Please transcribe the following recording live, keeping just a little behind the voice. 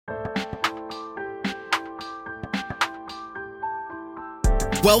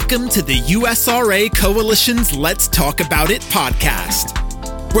Welcome to the USRA Coalition's Let's Talk About It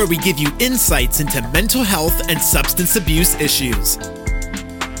podcast, where we give you insights into mental health and substance abuse issues.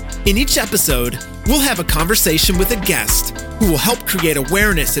 In each episode, we'll have a conversation with a guest who will help create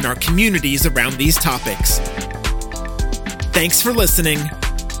awareness in our communities around these topics. Thanks for listening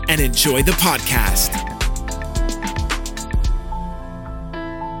and enjoy the podcast.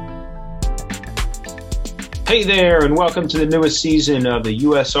 Hey there, and welcome to the newest season of the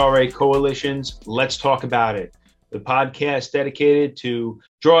USRA Coalition's Let's Talk About It, the podcast dedicated to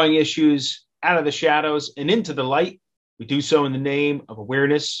drawing issues out of the shadows and into the light. We do so in the name of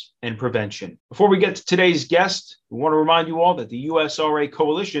awareness and prevention. Before we get to today's guest, we want to remind you all that the USRA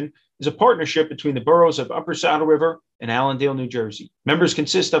Coalition is a partnership between the boroughs of Upper Saddle River and Allendale, New Jersey. Members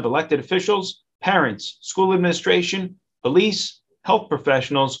consist of elected officials, parents, school administration, police, health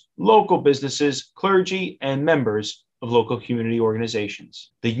professionals, local businesses, clergy, and members of local community organizations.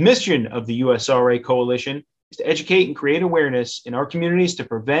 The mission of the USRA Coalition is to educate and create awareness in our communities to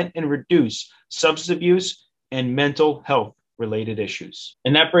prevent and reduce substance abuse and mental health related issues.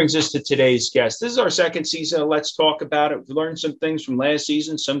 And that brings us to today's guest. This is our second season of Let's Talk About It. We've learned some things from last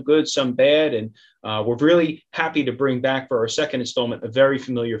season, some good, some bad, and we're really happy to bring back for our second installment a very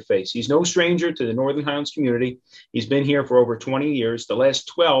familiar face. He's no stranger to the Northern Highlands community. He's been here for over 20 years. The last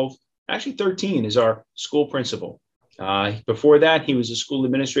 12, actually 13, is our school principal. Before that, he was a school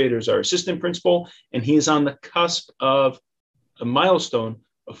administrator as our assistant principal, and he is on the cusp of a milestone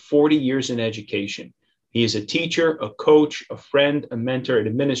of 40 years in education. He is a teacher, a coach, a friend, a mentor, an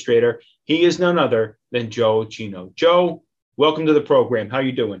administrator. He is none other than Joe Gino. Joe, welcome to the program. How are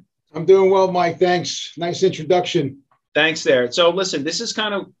you doing? I'm doing well, Mike. Thanks. Nice introduction. Thanks there. So listen, this is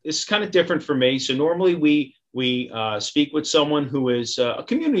kind of different for me. So normally we speak with someone who is a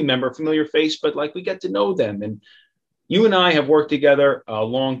community member, familiar face, but like we get to know them. And you and I have worked together a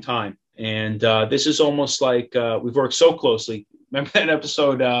long time. And this is almost like we've worked so closely. Remember that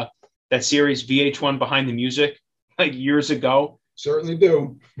episode, that series VH1 Behind the Music, like years ago? Certainly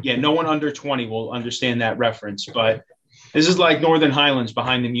do. Yeah, no one under 20 will understand that reference, but this is like Northern Highlands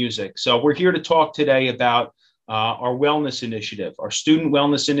Behind the Music. So we're here to talk today about our wellness initiative, our student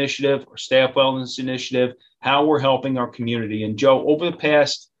wellness initiative, our staff wellness initiative, how we're helping our community. And Joe, over the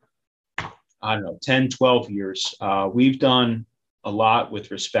past, 10, 12 years, we've done a lot with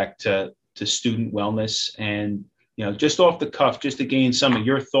respect to student wellness. And just off the cuff, just to gain some of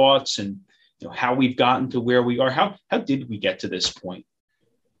your thoughts and how we've gotten to where we are. How did we get to this point?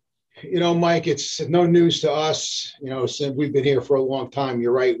 Mike, it's no news to us. Since we've been here for a long time,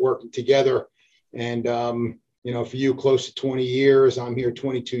 you're right, working together. And, for you, close to 20 years, I'm here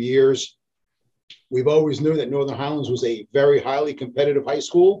 22 years. We've always knew that Northern Highlands was a very highly competitive high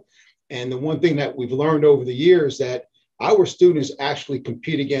school. And the one thing that we've learned over the years that our students actually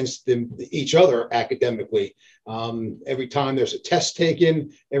compete against each other academically. Every time there's a test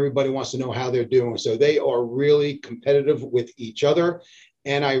taken, everybody wants to know how they're doing. So they are really competitive with each other.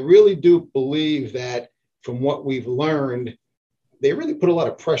 And I really do believe that from what we've learned, they really put a lot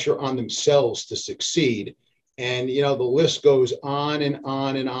of pressure on themselves to succeed. And, the list goes on and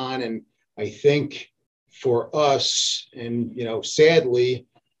on and on. And I think for us, and, sadly,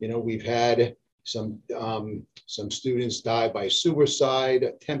 we've had some students die by suicide,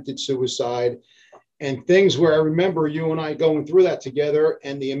 attempted suicide, and things where I remember you and I going through that together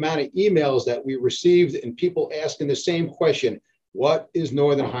and the amount of emails that we received and people asking the same question: what is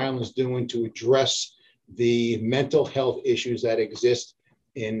Northern Highlands doing to address the mental health issues that exist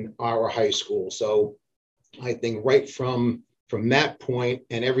in our high school? So I think right from that point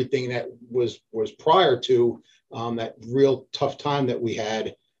and everything that was prior to that real tough time that we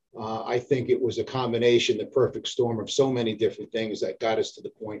had, I think it was a combination, the perfect storm of so many different things that got us to the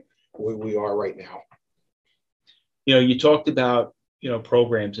point where we are right now. You talked about,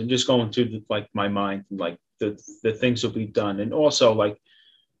 programs, and just going through my mind, like the things that we've done. And also,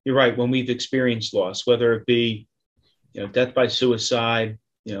 you're right, when we've experienced loss, whether it be, death by suicide,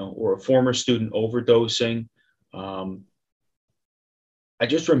 or a former student overdosing. I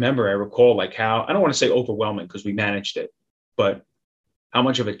recall how, I don't want to say overwhelming because we managed it, but how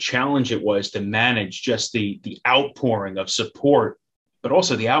much of a challenge it was to manage just the outpouring of support, but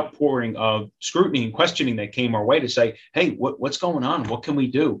also the outpouring of scrutiny and questioning that came our way to say, hey, what's going on? What can we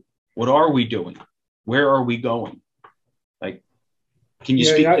do? What are we doing? Where are we going? Can you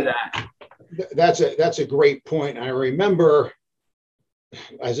speak to that? That's a great point. I remember,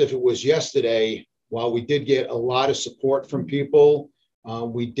 as if it was yesterday, while we did get a lot of support from people,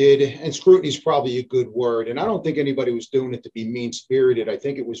 we did, and scrutiny is probably a good word. And I don't think anybody was doing it to be mean-spirited. I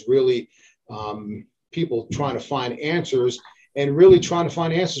think it was really people trying to find answers. and really trying to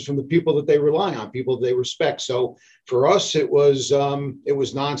find answers from the people that they rely on, people that they respect. So for us, it was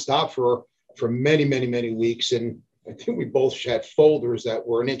nonstop for many, many, many weeks. And I think we both had folders that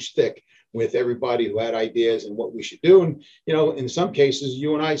were an inch thick with everybody who had ideas and what we should do. And, in some cases,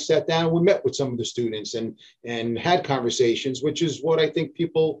 you and I sat down and we met with some of the students and had conversations, which is what I think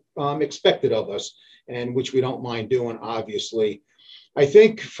people expected of us, and which we don't mind doing, obviously. I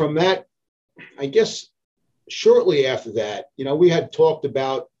think from that, I guess, shortly after that, we had talked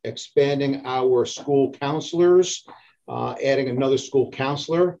about expanding our school counselors, adding another school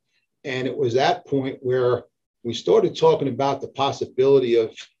counselor. And it was that point where we started talking about the possibility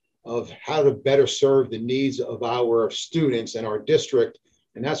of how to better serve the needs of our students and our district.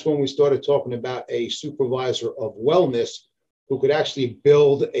 And that's when we started talking about a supervisor of wellness who could actually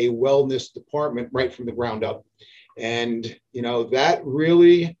build a wellness department right from the ground up. And, that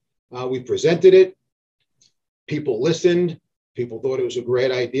really, we presented it. People listened. People thought it was a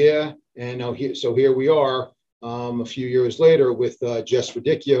great idea. And so here we are a few years later with Jess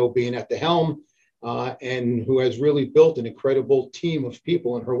Radicchio being at the helm, and who has really built an incredible team of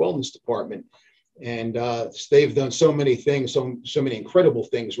people in her wellness department. And they've done so many things, so many incredible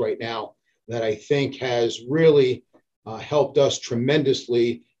things right now that I think has really helped us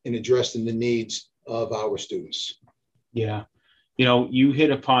tremendously in addressing the needs of our students. Yeah. You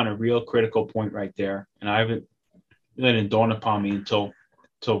hit upon a real critical point right there. And I haven't let it dawn upon me until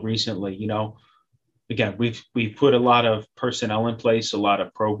recently. Again, we've put a lot of personnel in place, a lot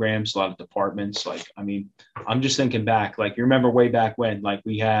of programs, a lot of departments. I'm just thinking back, you remember way back when,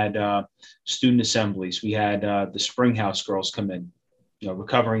 we had student assemblies, we had the Springhouse girls come in,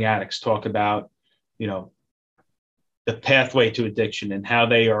 recovering addicts, talk about, the pathway to addiction and how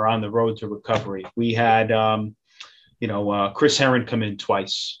they are on the road to recovery. We had, Chris Herron come in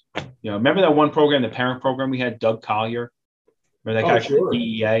twice. Remember that one program, the parent program we had, Doug Collier? Remember that guy from the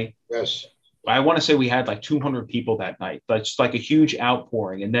DEA? Yes. I want to say we had 200 people that night. That's a huge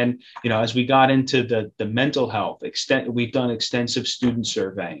outpouring. And then, as we got into the mental health we've done extensive student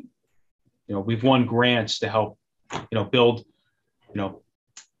surveying. We've won grants to help, build,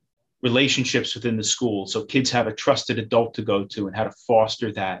 relationships within the school. So kids have a trusted adult to go to, and how to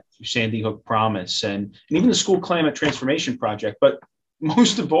foster that through Sandy Hook Promise and even the School Climate Transformation Project. But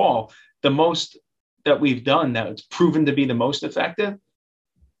most of all, the most that we've done that's proven to be the most effective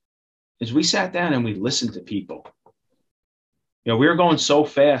is we sat down and we listened to people. We were going so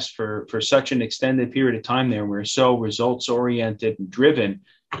fast for such an extended period of time there. We were so results oriented and driven.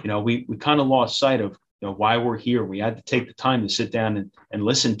 We kind of lost sight of why we're here. We had to take the time to sit down and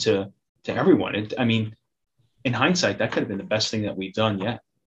listen to everyone. In hindsight, that could have been the best thing that we've done yet.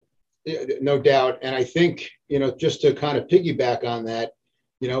 Yeah, no doubt. And I think, just to kind of piggyback on that,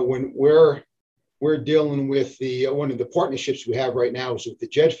 when we're dealing with one of the partnerships we have right now is with the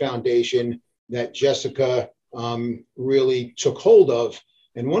Jed Foundation that Jessica really took hold of.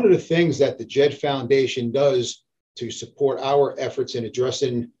 And one of the things that the Jed Foundation does to support our efforts in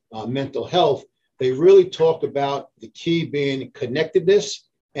addressing mental health, they really talk about the key being connectedness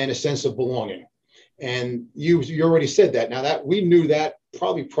and a sense of belonging. And you already said that. Now that we knew that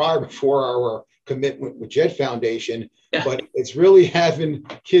probably before our commitment with Jed Foundation, yeah. But it's really having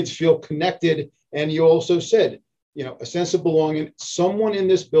kids feel connected. And you also said, a sense of belonging, someone in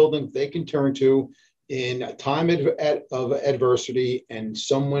this building they can turn to in a time of adversity, and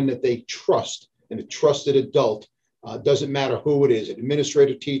someone that they trust, and a trusted adult, doesn't matter who it is, an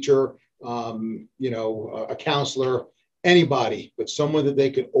administrative teacher, a counselor, anybody, but someone that they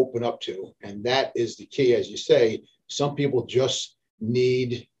could open up to. And that is the key. As you say, some people just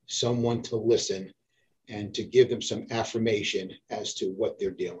need someone to listen and to give them some affirmation as to what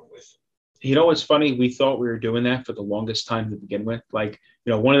they're dealing with. What's funny? We thought we were doing that for the longest time to begin with.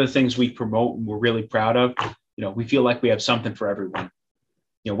 One of the things we promote and we're really proud of, we feel like we have something for everyone.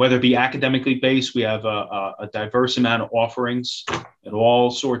 Whether it be academically based, we have a diverse amount of offerings at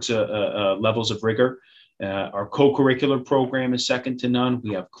all sorts of levels of rigor. Our co-curricular program is second to none.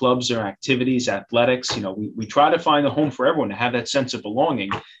 We have clubs or activities, athletics. We try to find a home for everyone to have that sense of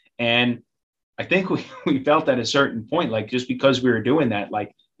belonging. And I think we felt at a certain point, just because we were doing that,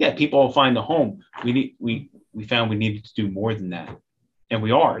 people will find a home. We found we needed to do more than that, and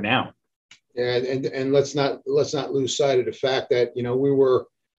we are now. Yeah, and let's not lose sight of the fact that we were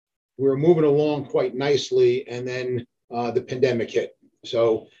moving along quite nicely, and then the pandemic hit.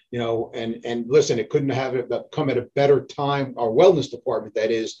 So and listen, it couldn't have come at a better time. Our wellness department,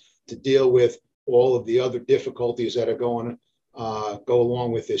 that is, to deal with all of the other difficulties that are go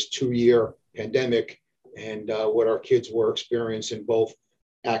along with this 2-year pandemic, and what our kids were experiencing both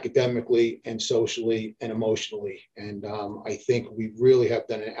academically and socially and emotionally. And I think we really have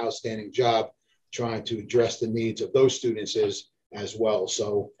done an outstanding job trying to address the needs of those students as well.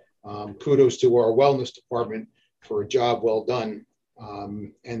 So kudos to our wellness department for a job well done.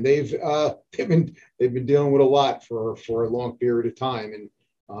 And they've been dealing with a lot for a long period of time,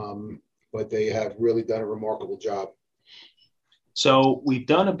 and but they have really done a remarkable job. So we've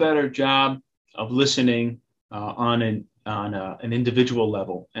done a better job of listening on an individual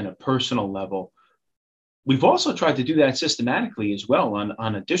level and a personal level. We've also tried to do that systematically as well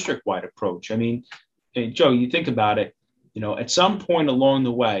on a district-wide approach. I mean, Joe, you think about it, at some point along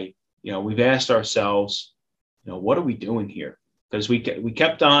the way, we've asked ourselves, what are we doing here? Because we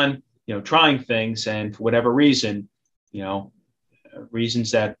kept on, trying things, and for whatever reason,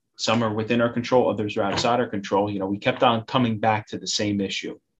 reasons that some are within our control, others are outside our control. We kept on coming back to the same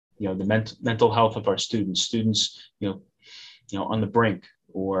issue, the mental health of our students, on the brink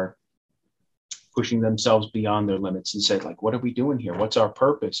or pushing themselves beyond their limits, and said, like, what are we doing here? What's our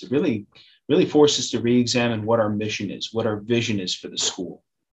purpose? It really forced us to re-examine what our mission is, what our vision is for the school.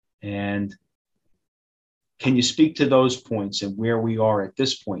 And can you speak to those points and where we are at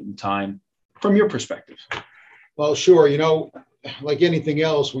this point in time from your perspective? Well, sure. Like anything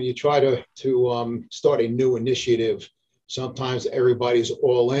else, when you try to start a new initiative, sometimes everybody's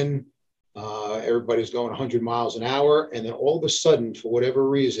all in, everybody's going 100 miles an hour, and then all of a sudden, for whatever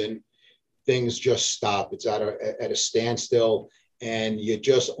reason, things just stop. It's at a standstill, and you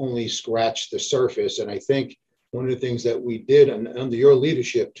just only scratch the surface. And I think one of the things that we did under your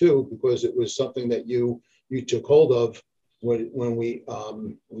leadership too, because it was something that you took hold of when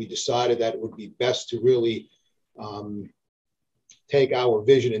we decided that it would be best to really take our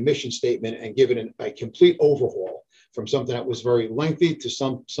vision and mission statement and give it a complete overhaul, from something that was very lengthy to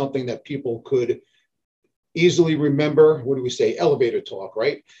something that people could easily remember. What do we say? Elevator talk,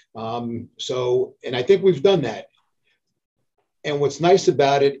 right? And I think we've done that. And what's nice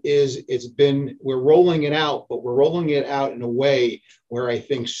about it is we're rolling it out, but we're rolling it out in a way where I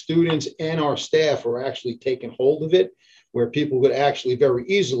think students and our staff are actually taking hold of it, where people could actually very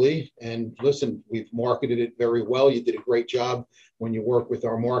easily, and listen, we've marketed it very well. You did a great job when you worked with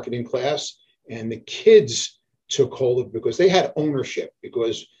our marketing class, and the kids took hold of it because they had ownership,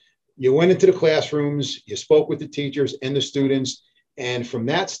 because you went into the classrooms, you spoke with the teachers and the students. And from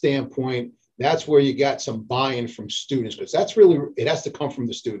that standpoint, that's where you got some buy-in from students, because it has to come from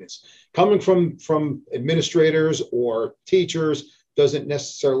the students. Coming from administrators or teachers doesn't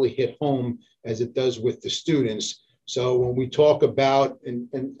necessarily hit home as it does with the students. So when we talk about, and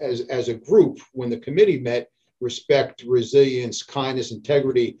as a group, when the committee met, respect, resilience, kindness,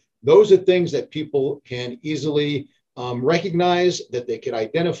 integrity, those are things that people can easily recognize, that they can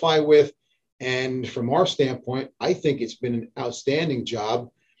identify with. And from our standpoint, I think it's been an outstanding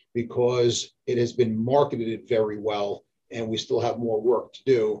job, because it has been marketed very well, and we still have more work to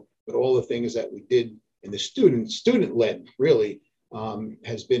do. But all the things that we did in the student-led really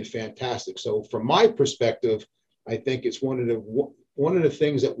has been fantastic. So from my perspective, I think it's one of the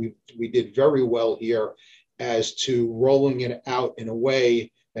things that we did very well here, as to rolling it out in a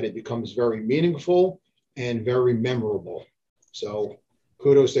way that it becomes very meaningful and very memorable. So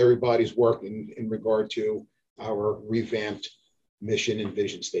kudos to everybody's work in regard to our revamped mission and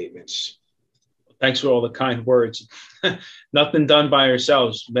vision statements. Thanks for all the kind words. Nothing done by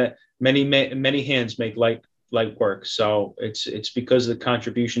ourselves. Many hands make light work. So it's because of the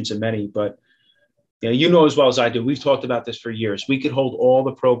contributions of many. But as well as I do, we've talked about this for years. We could hold all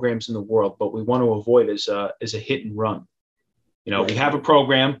the programs in the world, but we want to avoid is a hit and run. Right. We have a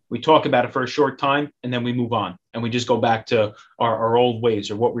program, we talk about it for a short time, and then we move on, and we just go back to our old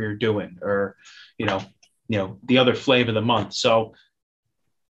ways, or what we were doing, or the other flavor of the month. So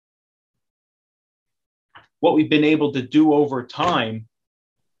what we've been able to do over time,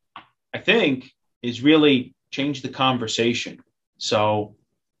 I think, is really change the conversation. So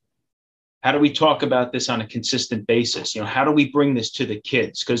how do we talk about this on a consistent basis? How do we bring this to the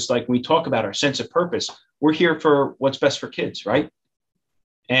kids? Because like when we talk about our sense of purpose, we're here for what's best for kids, right?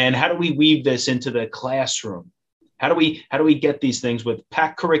 And how do we weave this into the classroom? How do we get these things with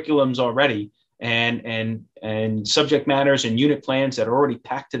packed curriculums already, and subject matters and unit plans that are already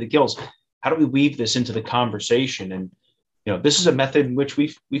packed to the gills? How do we weave this into the conversation? And this is a method in which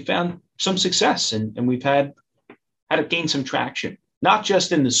we found some success, and we've had to gain some traction, not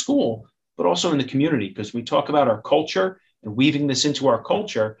just in the school, but also in the community, because we talk about our culture and weaving this into our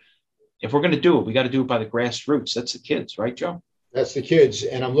culture. If we're going to do it, we got to do it by the grassroots. That's the kids, right, Joe? That's the kids.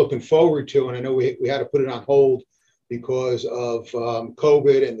 And I'm looking forward to, and I know we had to put it on hold because of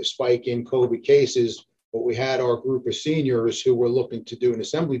COVID and the spike in COVID cases. but we had our group of seniors who were looking to do an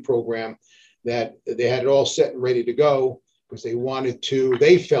assembly program that they had it all set and ready to go because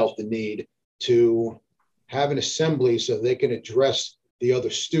they felt the need to have an assembly so they can address the other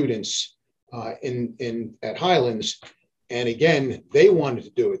students at Highlands. And again, they wanted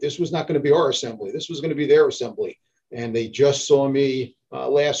to do it. This was not going to be our assembly. This was going to be their assembly. And they just saw me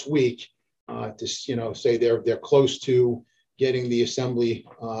last week to say they're close to getting the assembly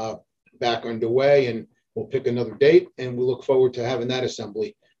back underway, and we'll pick another date. And we look forward to having that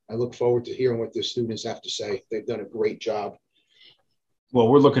assembly. I look forward to hearing what the students have to say. They've done a great job. Well,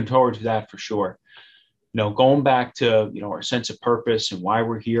 we're looking forward to that for sure. Going back to, our sense of purpose and why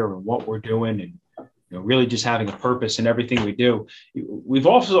we're here and what we're doing, and, really just having a purpose in everything we do. We've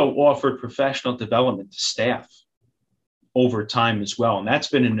also offered professional development to staff over time as well. And that's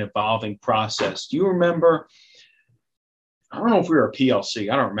been an evolving process. Do you remember, I don't know if we were a PLC,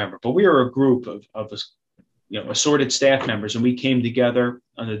 I don't remember, but we were a group of assorted staff members, and we came together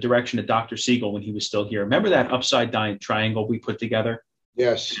under the direction of Dr. Siegel when he was still here. Remember that upside down triangle we put together?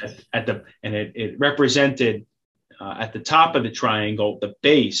 Yes. It represented at the top of the triangle, the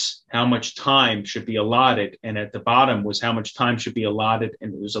base, how much time should be allotted. And at the bottom was how much time should be allotted.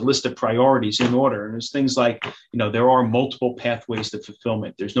 And there was a list of priorities in order. And there's things like, there are multiple pathways to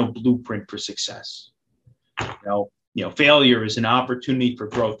fulfillment. There's no blueprint for success. Failure is an opportunity for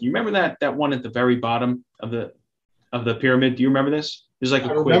growth. You remember that one at the very bottom of the pyramid? Do you remember this? There's like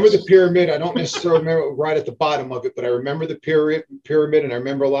I remember the pyramid. I don't necessarily remember right at the bottom of it, but I remember the pyramid, and I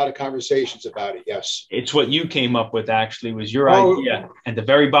remember a lot of conversations about it. Yes. It's what you came up with, actually, was your idea. And the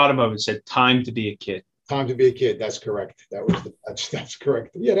very bottom of it said, time to be a kid. Time to be a kid. That's correct. That's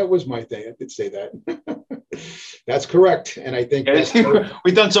correct. Yeah, that was my thing. I did say that. That's correct. And I think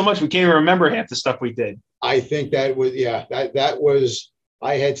we've done so much, we can't even remember half the stuff we did. I think that was, that was,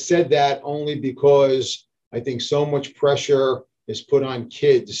 I had said that only because I think so much pressure is put on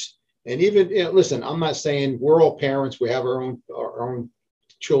kids. And even, listen, I'm not saying we're all parents. We have our own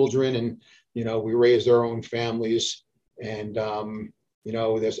children, and, we raised our own families. And,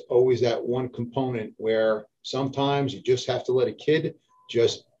 there's always that one component where sometimes you just have to let a kid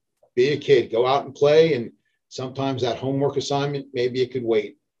just be a kid, go out and play. And sometimes that homework assignment, maybe it could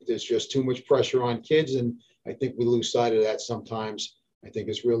wait. There's just too much pressure on kids. And I think we lose sight of that sometimes. I think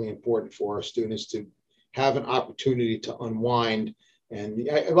it's really important for our students to have an opportunity to unwind. And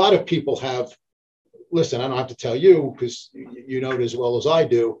a lot of people listen, I don't have to tell you because you know it as well as I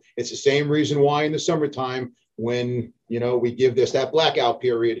do. It's the same reason why in the summertime when, we give that blackout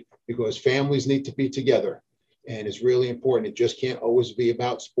period, because families need to be together. And it's really important. It just can't always be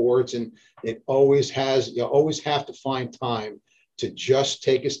about sports. And you always have to find time to just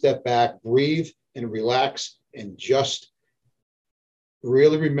take a step back, breathe and relax, and just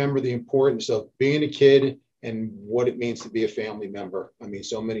really remember the importance of being a kid and what it means to be a family member. I mean,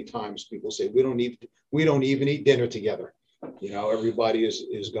 so many times people say we don't even eat dinner together. Everybody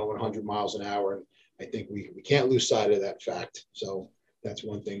is going 100 miles an hour, and I think we can't lose sight of that fact. So that's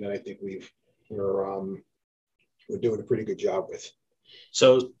one thing that I think we're doing a pretty good job with.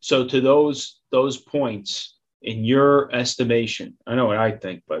 So to those points, in your estimation, I know what I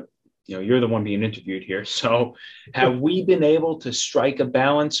think, but you're the one being interviewed here. So have we been able to strike a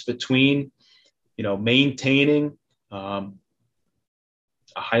balance between, maintaining a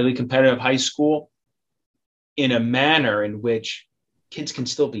highly competitive high school in a manner in which kids can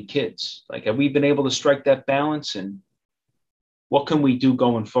still be kids? Like, have we been able to strike that balance, and what can we do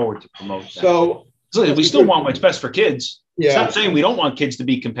going forward to promote that? So we still want what's best for kids. Yeah. It's not saying we don't want kids to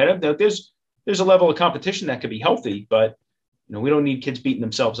be competitive. There's a level of competition that could be healthy, but we don't need kids beating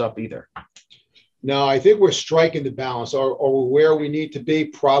themselves up either. No, I think we're striking the balance. Are we where we need to be?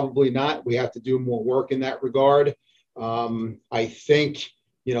 Probably not. We have to do more work in that regard. I think,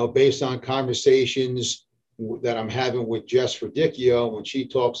 based on conversations that I'm having with Jess Radicchio, when she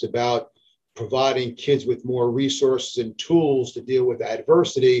talks about providing kids with more resources and tools to deal with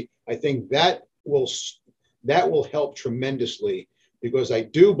adversity, I think that will help tremendously, because I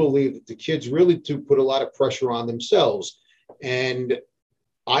do believe that the kids really do put a lot of pressure on themselves. And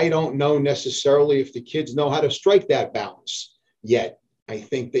I don't know necessarily if the kids know how to strike that balance yet. I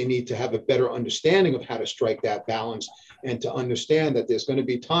think they need to have a better understanding of how to strike that balance, and to understand that there's going to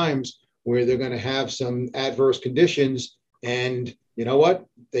be times where they're going to have some adverse conditions. And you know what?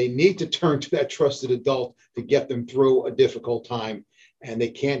 They need to turn to that trusted adult to get them through a difficult time, and they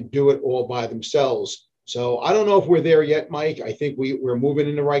can't do it all by themselves. So I don't know if we're there yet, Mike. I think we're moving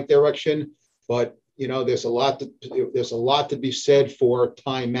in the right direction, but there's a lot to be said for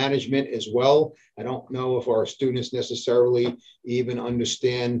time management as well. I don't know if our students necessarily even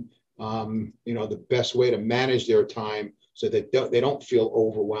understand the best way to manage their time so that they don't feel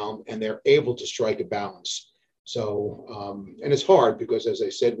overwhelmed and they're able to strike a balance. So, and it's hard because, as I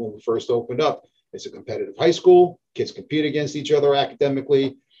said, when we first opened up, it's a competitive high school. Kids compete against each other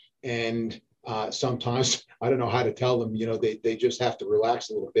academically. And sometimes I don't know how to tell them, they just have to relax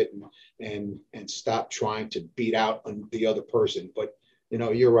a little bit and stop trying to beat out the other person. But,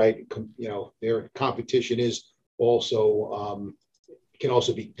 you're right. Their competition is also can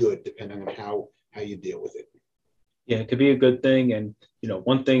also be good depending on how you deal with it. Yeah, it could be a good thing. And,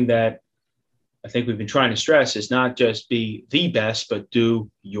 one thing that I think we've been trying to stress is not just be the best, but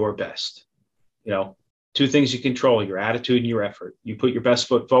do your best. Two things you control: your attitude and your effort. You put your best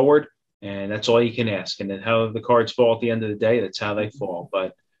foot forward, and that's all you can ask. And then how the cards fall at the end of the day, that's how they fall.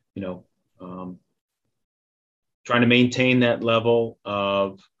 But, trying to maintain that level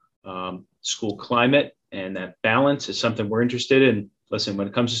of school climate and that balance is something we're interested in. Listen, when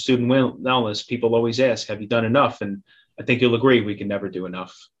it comes to student wellness, people always ask, have you done enough? And I think you'll agree we can never do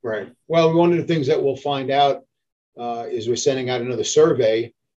enough. Right. Well, one of the things that we'll find out is we're sending out another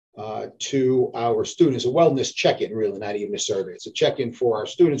survey to our students, a wellness check-in, really, not even a survey. It's a check-in for our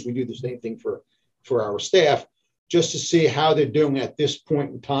students. We do the same thing for our staff, just to see how they're doing at this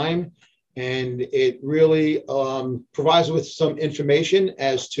point in time. And it really provides with some information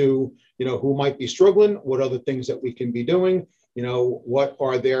as to, who might be struggling, what other things that we can be doing,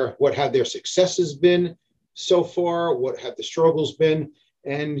 what have their successes been so far, what have the struggles been.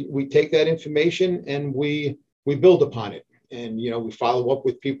 And we take that information and we build upon it. And, we follow up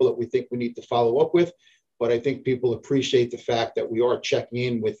with people that we think we need to follow up with. But I think people appreciate the fact that we are checking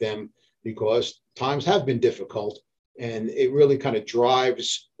in with them because times have been difficult. And it really kind of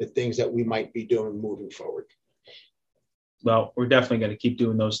drives the things that we might be doing moving forward. Well, we're definitely going to keep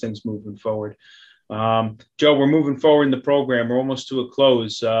doing those things moving forward. Joe, we're moving forward in the program. We're almost to a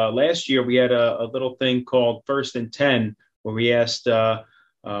close. Last year, we had a little thing called First and 10, where we asked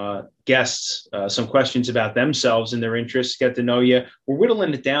guests some questions about themselves and their interests, get to know you. We're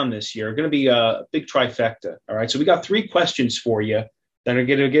whittling it down this year. It's going to be a big trifecta. All right. So we got 3 questions for you that are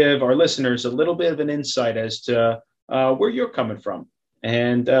going to give our listeners a little bit of an insight as to where you're coming from.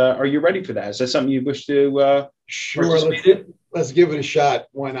 And are you ready for that? Is that something you wish to Sure. Let's give it a shot.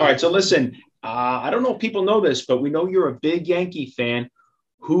 Why not? All right. So listen, I don't know if people know this, but we know you're a big Yankee fan.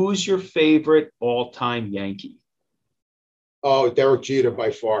 Who's your favorite all-time Yankee? Oh, Derek Jeter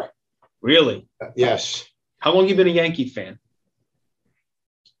by far. Really? Yes. How long have you been a Yankee fan?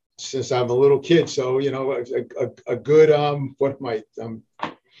 Since I'm a little kid. So, a good,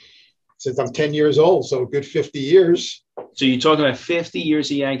 since I'm 10 years old. So a good 50 years. So you're talking about 50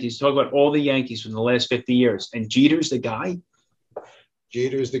 years of Yankees. Talk about all the Yankees from the last 50 years. And Jeter's the guy?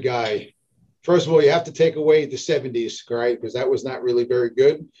 Jeter's the guy. First of all, you have to take away the 70s, right? Because that was not really very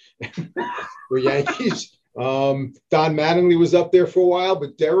good for Yankees. Don Mattingly was up there for a while,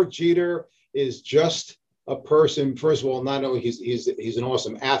 but Derek Jeter is just a person. First of all, not only he's an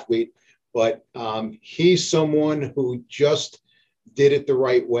awesome athlete, but he's someone who just did it the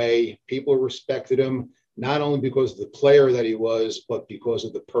right way. People respected him, not only because of the player that he was, but because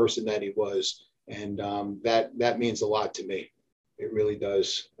of the person that he was. And that means a lot to me. It really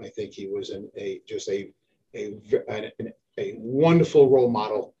does. I think he was a wonderful role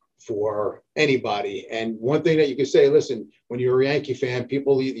model for anybody. And one thing that you can say, listen, when you're a Yankee fan,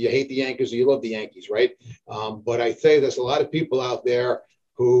 people, you hate the Yankees or you love the Yankees, right? But I say there's a lot of people out there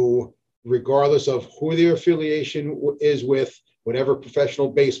who, regardless of who their affiliation is with, whatever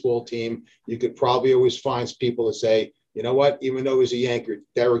professional baseball team, you could probably always find people that say, you know what, even though he's a Yankee,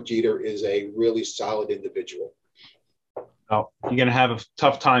 Derek Jeter is a really solid individual. Well, you're going to have a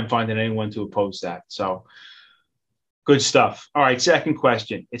tough time finding anyone to oppose that. So good stuff. All right, second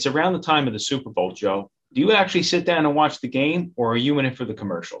question. It's around the time of the Super Bowl, Joe. Do you actually sit down and watch the game, or are you in it for the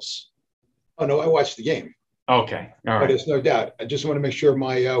commercials? Oh, no, I watch the game. Okay. All right. But there's no doubt. I just want to make sure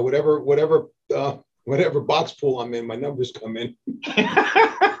my whatever box pool I'm in, my numbers come in.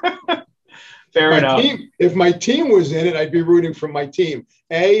 Fair enough. If my team was in it, I'd be rooting for my team.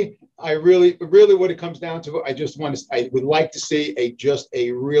 I really what it comes down to, I would like to see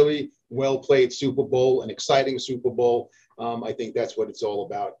a really well played Super Bowl, an exciting Super Bowl. I think that's what it's all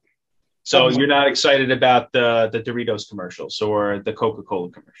about. So you're not excited about the Doritos commercials or the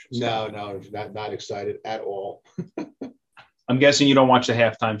Coca-Cola commercials? No, not excited at all. I'm guessing you don't watch the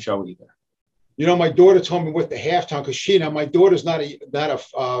halftime show either. My daughter told me what the halftime, because my daughter's not a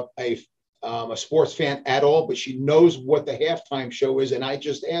sports fan at all, but she knows what the halftime show is. And I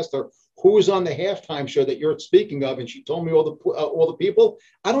just asked her, who is on the halftime show that you're speaking of? And she told me all the people.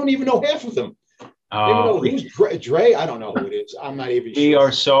 I don't even know half of them. Even though who's Dre? I don't know who it is. I'm not even sure. We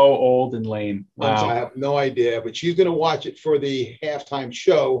are so old and lame. Wow. I have no idea, but she's going to watch it for the halftime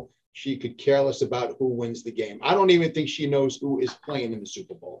show. She could care less about who wins the game. I don't even think she knows who is playing in the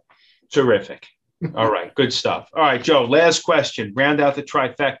Super Bowl. Terrific. All right. Good stuff. All right, Joe, last question. Round out the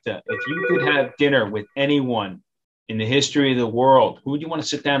trifecta. If you could have dinner with anyone in the history of the world, who would you want to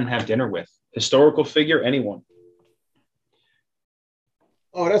sit down and have dinner with? Historical figure, anyone?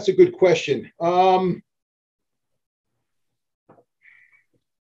 Oh, that's a good question. I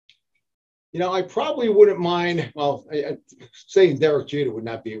probably wouldn't mind. Well, saying Derek Jeter would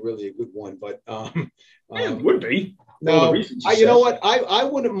not be really a good one, but it would be. No, you know what? I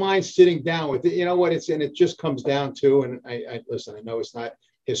wouldn't mind sitting down with it. You know what? It just comes down to, and I listen. I know it's not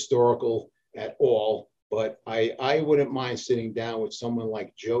historical at all, but I wouldn't mind sitting down with someone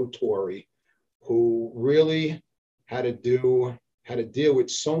like Joe Torre, who really had to deal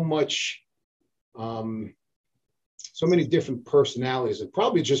with so much. So many different personalities, and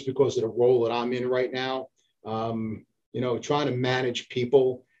probably just because of the role that I'm in right now, trying to manage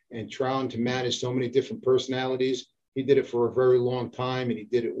people and trying to manage so many different personalities. He did it for a very long time, and he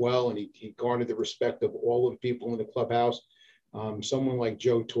did it well, and he garnered the respect of all of the people in the clubhouse. Someone like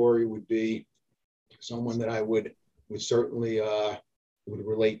Joe Torre would be someone that I would certainly would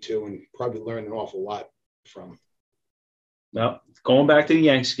relate to and probably learn an awful lot from. Well, going back to the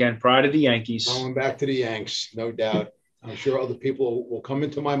Yanks again, pride of the Yankees. Going back to the Yanks, no doubt. I'm sure other people will come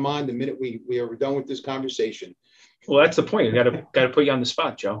into my mind the minute we are done with this conversation. Well, that's the point. Got to put you on the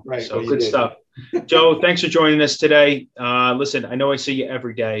spot, Joe. Right. So good stuff. Joe, thanks for joining us today. Listen, I know I see you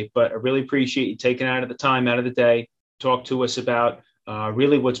every day, but I really appreciate you taking out of the time out of the day, talk to us about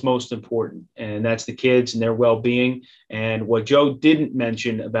really what's most important, and that's the kids and their well-being. And what Joe didn't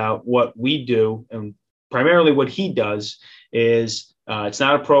mention about what we do, and primarily what he does, is it's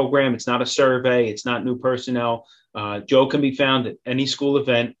not a program, it's not a survey, it's not new personnel. Joe can be found at any school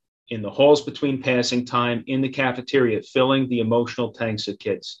event, in the halls between passing time, in the cafeteria, filling the emotional tanks of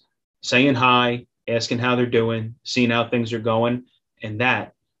kids, saying hi, asking how they're doing, seeing how things are going. And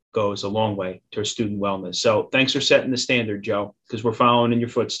that goes a long way to student wellness. So thanks for setting the standard, Joe, because we're following in your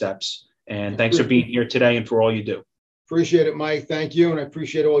footsteps. And thanks for being here today and for all you do. Appreciate it, Mike. Thank you. And I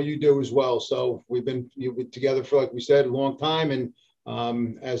appreciate all you do as well. So we've been together for, like we said, a long time. And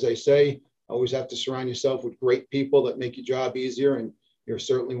as I say, always have to surround yourself with great people that make your job easier. And you're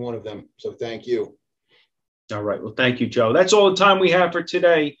certainly one of them. So thank you. All right. Well, thank you, Joe. That's all the time we have for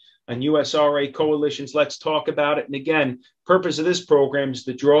today on USRA Coalition's Let's Talk About It. And again, purpose of this program is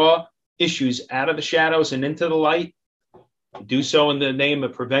to draw issues out of the shadows and into the light. Do so in the name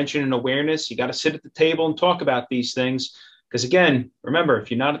of prevention and awareness. You got to sit at the table and talk about these things. Because again, remember,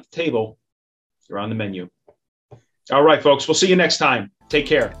 if you're not at the table, you're on the menu. All right, folks. We'll see you next time. Take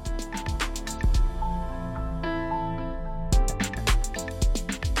care.